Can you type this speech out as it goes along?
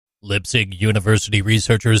Leipzig University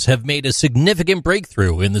researchers have made a significant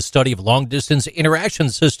breakthrough in the study of long-distance interaction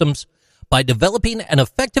systems by developing an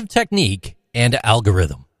effective technique and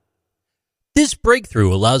algorithm. This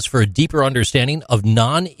breakthrough allows for a deeper understanding of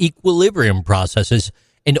non-equilibrium processes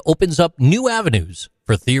and opens up new avenues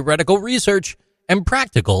for theoretical research and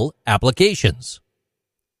practical applications.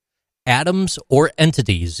 Atoms or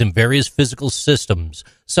entities in various physical systems,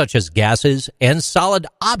 such as gases and solid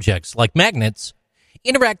objects like magnets,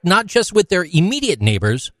 interact not just with their immediate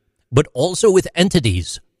neighbors, but also with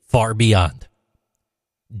entities far beyond.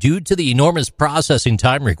 Due to the enormous processing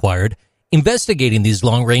time required, investigating these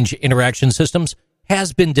long-range interaction systems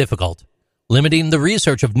has been difficult, limiting the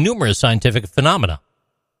research of numerous scientific phenomena.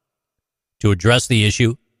 To address the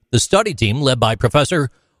issue, the study team, led by Professor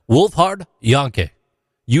Wolfhard Janke,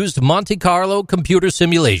 used Monte Carlo computer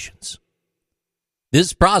simulations.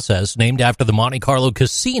 This process, named after the Monte Carlo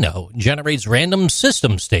casino, generates random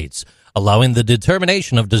system states, allowing the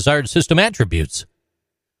determination of desired system attributes.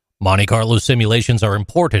 Monte Carlo simulations are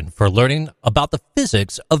important for learning about the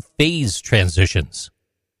physics of phase transitions.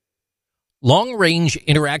 Long-range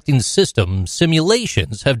interacting system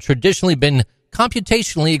simulations have traditionally been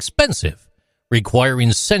computationally expensive,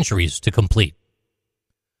 requiring centuries to complete.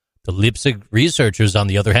 The Leipzig researchers, on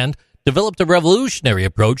the other hand, developed a revolutionary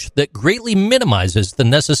approach that greatly minimizes the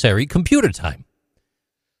necessary computer time.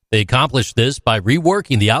 They accomplished this by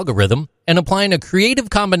reworking the algorithm and applying a creative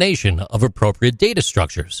combination of appropriate data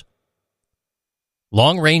structures.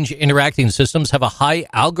 Long-range interacting systems have a high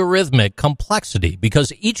algorithmic complexity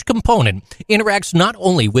because each component interacts not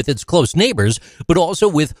only with its close neighbors, but also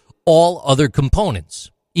with all other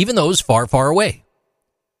components, even those far, far away.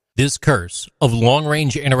 This curse of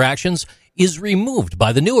long-range interactions is removed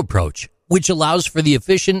by the new approach, which allows for the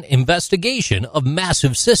efficient investigation of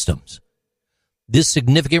massive systems. This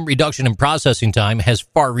significant reduction in processing time has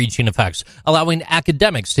far-reaching effects, allowing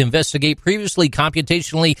academics to investigate previously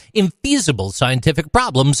computationally infeasible scientific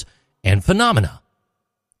problems and phenomena.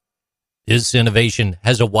 This innovation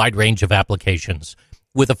has a wide range of applications,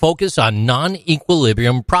 with a focus on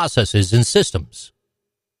non-equilibrium processes and systems,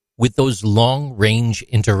 with those long-range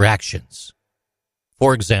interactions.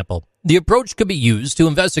 For example, the approach could be used to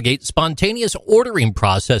investigate spontaneous ordering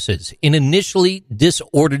processes in initially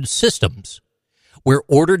disordered systems, where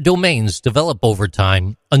ordered domains develop over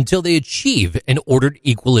time until they achieve an ordered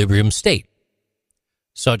equilibrium state.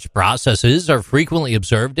 Such processes are frequently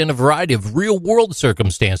observed in a variety of real-world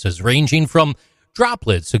circumstances, ranging from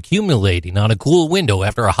droplets accumulating on a cool window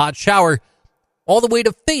after a hot shower, all the way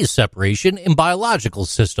to phase separation in biological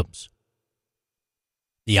systems.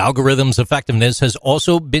 The algorithm's effectiveness has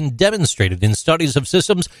also been demonstrated in studies of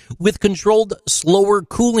systems with controlled slower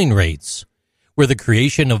cooling rates, where the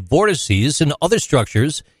creation of vortices and other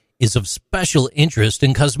structures is of special interest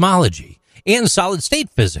in cosmology and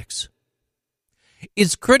solid-state physics.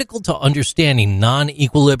 It's critical to understanding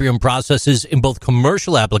non-equilibrium processes in both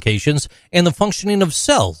commercial applications and the functioning of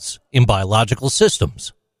cells in biological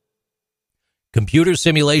systems. Computer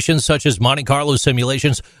simulations such as Monte Carlo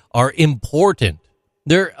simulations are important.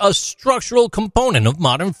 They're a structural component of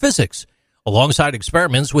modern physics, alongside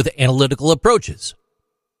experiments with analytical approaches.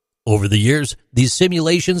 Over the years, these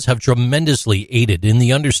simulations have tremendously aided in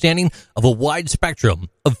the understanding of a wide spectrum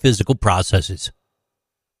of physical processes.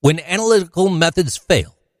 When analytical methods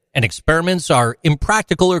fail and experiments are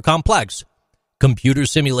impractical or complex, computer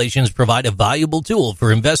simulations provide a valuable tool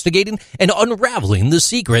for investigating and unraveling the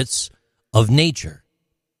secrets of nature.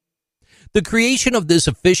 The creation of this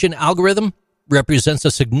efficient algorithm represents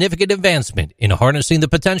a significant advancement in harnessing the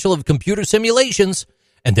potential of computer simulations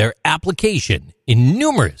and their application in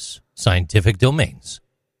numerous scientific domains.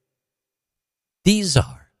 These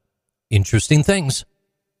are Interesting Things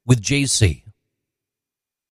with JC.